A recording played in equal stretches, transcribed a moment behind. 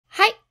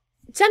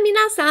じゃあ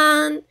皆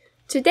さん、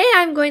today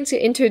I'm going to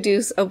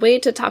introduce a way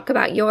to talk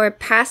about your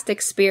past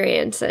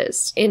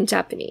experiences in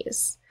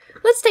Japanese.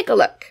 Let's take a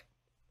look.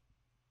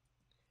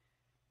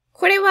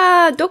 これ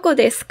はどこ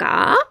です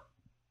か？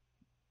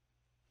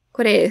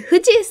これ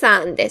富士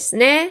山です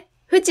ね。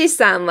富士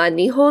山は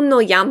日本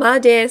の山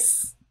で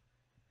す。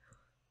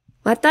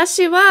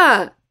私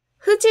は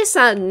富士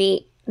山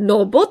に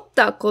登っ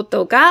たこ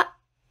とが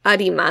あ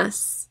りま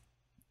す。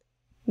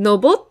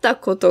登った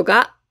こと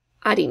が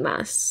あり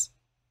ます。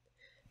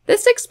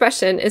This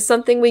expression is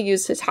something we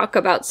use to talk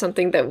about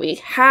something that we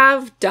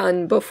have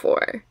done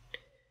before.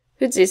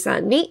 富士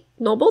山に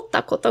登っ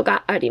たこと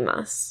があり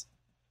ます。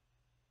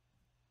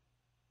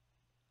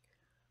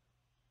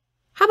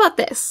How about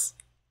this?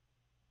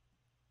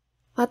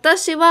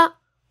 私は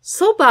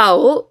蕎麦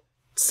を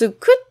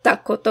作った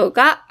こと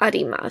があ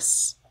りま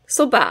す。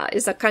蕎麦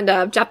is a kind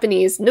of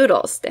Japanese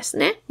noodles です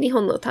ね。日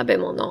本の食べ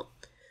物。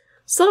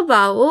蕎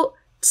麦を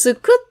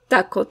作っ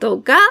たこと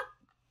が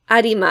あ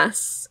りま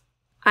す。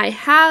I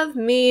have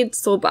made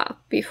soba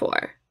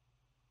before.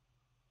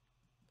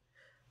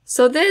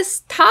 So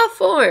this ta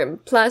form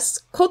plus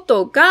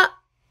koto ga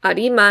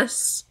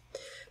arimasu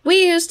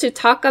we use to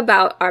talk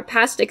about our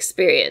past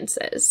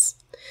experiences.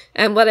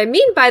 And what I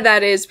mean by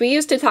that is we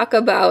used to talk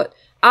about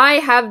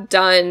I have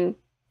done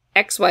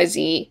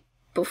XYZ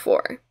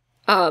before.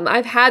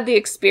 I've had the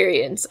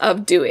experience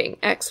of doing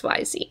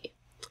XYZ.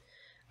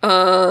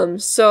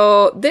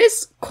 So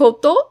this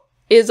koto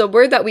is a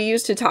word that we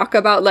use to talk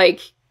about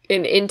like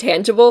an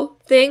intangible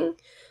thing.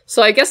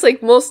 So I guess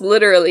like most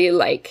literally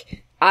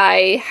like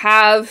I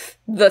have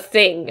the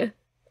thing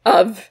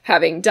of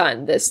having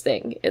done this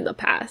thing in the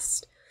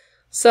past.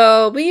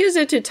 So we use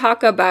it to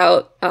talk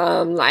about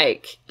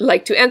like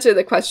to answer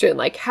the question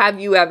like have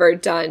you ever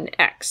done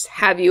X?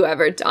 Have you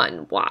ever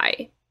done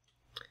Y?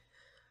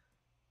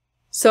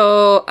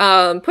 So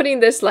putting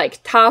this like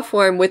ta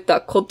form with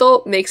the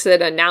koto makes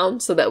it a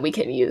noun so that we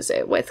can use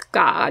it with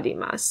ga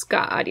arimasu,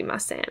 ga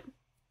arimasen.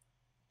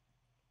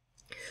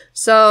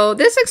 So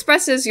this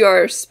expresses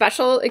your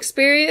special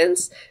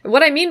experience. And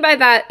what I mean by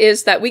that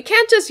is that we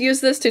can't just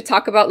use this to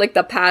talk about like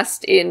the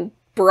past in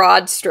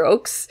broad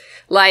strokes.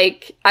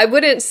 Like, I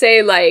wouldn't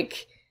say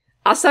like,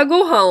 朝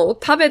ごはんを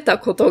食べた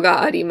こと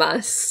があり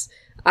ます.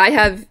 I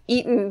have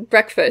eaten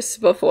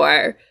breakfast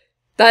before.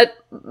 That,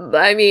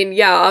 I mean,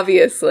 yeah,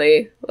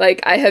 obviously.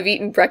 Like, I have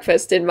eaten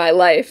breakfast in my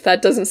life.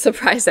 That doesn't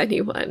surprise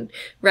anyone,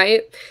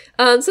 right?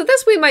 So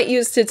this we might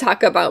use to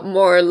talk about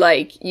more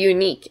like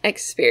unique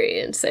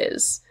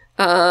experiences.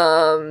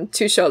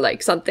 To show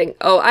like something,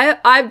 oh,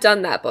 I've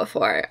done that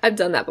before. I've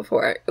done that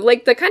before.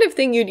 Like the kind of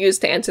thing you'd use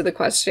to answer the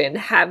question,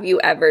 have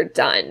you ever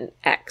done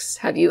X?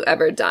 Have you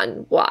ever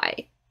done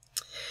Y?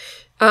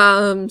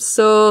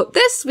 So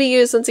this we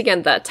use once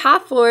again the ta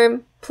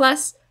form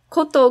plus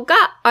koto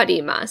ga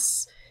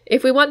arimasu.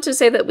 If we want to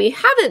say that we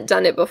haven't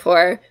done it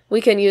before, we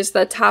can use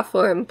the ta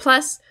form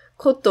plus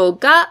koto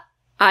ga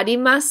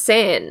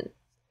arimasen.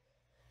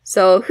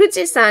 So, 富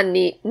士山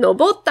に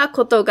登った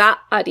こと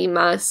があり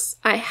ます.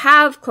 I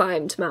have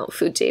climbed Mount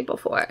Fuji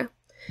before.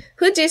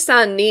 富士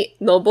山に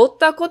登っ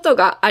たこと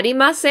があり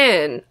ま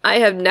せん. I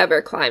have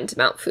never climbed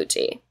Mount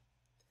Fuji.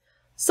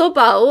 蕎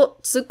麦を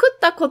作っ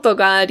たこと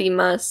があり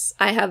ます.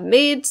 I have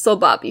made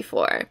soba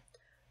before.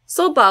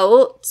 蕎麦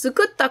を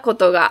作ったこ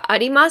とがあ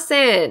りま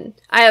せん.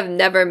 I have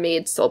never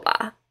made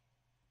soba.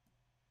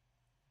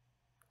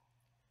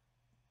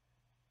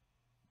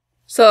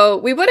 So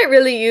we wouldn't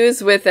really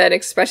use with an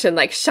expression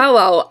like シャ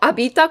ワーを浴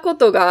びたこ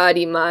とがあ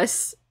りま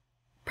す.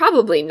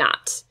 Probably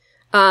not.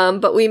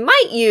 But we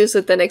might use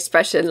with an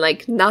expression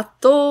like 納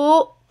豆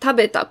を食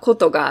べたこ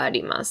とがあ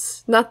りま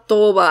す. 納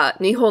豆は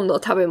日本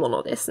の食べ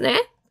物ですね.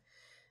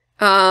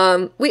 We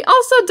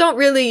also don't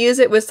really use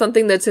it with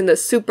something that's in the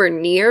super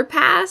near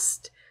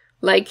past.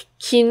 Like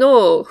昨日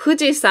富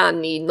士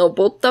山に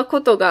登った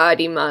ことがあ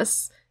りま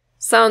す.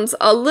 Sounds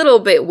a little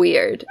bit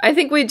weird. I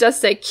think we just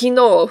say 昨日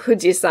富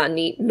士山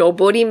に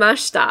登りま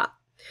した.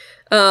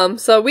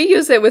 So we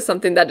use it with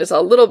something that is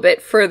a little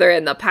bit further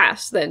in the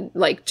past than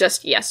like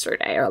just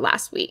yesterday or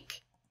last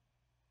week.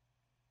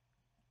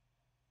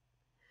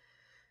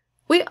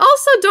 We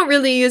also don't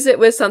really use it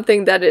with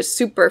something that is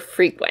super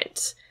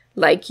frequent.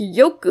 Like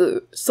よ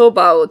く蕎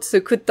麦を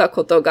作った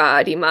ことが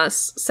ありま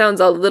す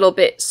sounds a little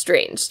bit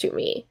strange to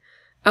me.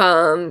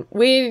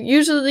 We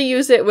usually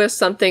use it with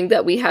something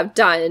that we have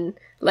done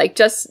like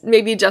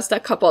maybe just a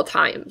couple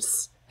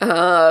times.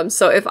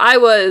 So if I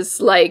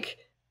was like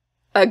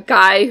a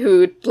guy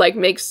who like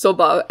makes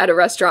soba at a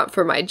restaurant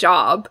for my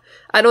job,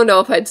 I don't know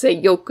if I'd say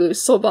よく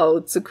蕎麦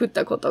を作っ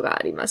たことが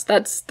あります.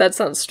 That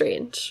sounds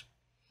strange.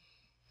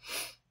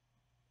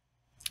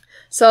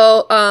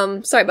 So,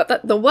 sorry about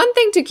that. The one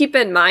thing to keep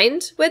in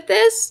mind with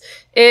this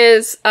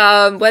is,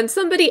 when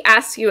somebody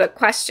asks you a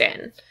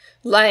question,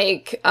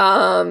 like,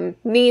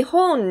 日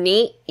本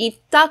に行っ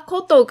た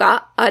こと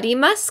があり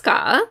ます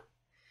か?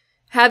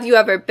 Have you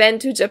ever been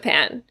to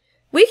Japan?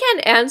 We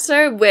can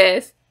answer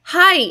with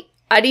はい、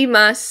あり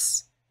ま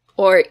す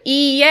or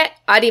いいえ、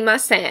ありま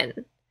せ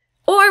ん.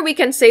 Or we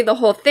can say the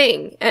whole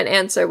thing and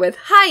answer with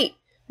はい、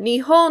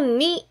日本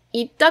に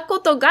行ったこ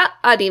とが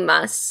あり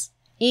ます。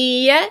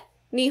いいえ、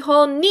日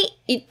本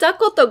に行った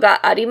こと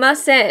がありま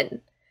せ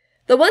ん。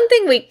The one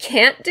thing we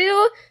can't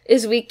do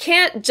is we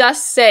can't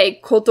just say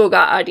こと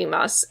があり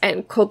ます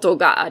and こと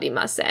があり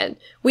ません.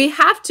 We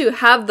have to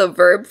have the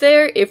verb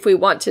there if we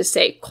want to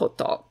say こ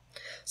と.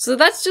 So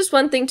that's just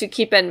one thing to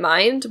keep in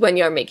mind when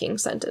you're making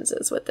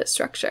sentences with this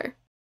structure.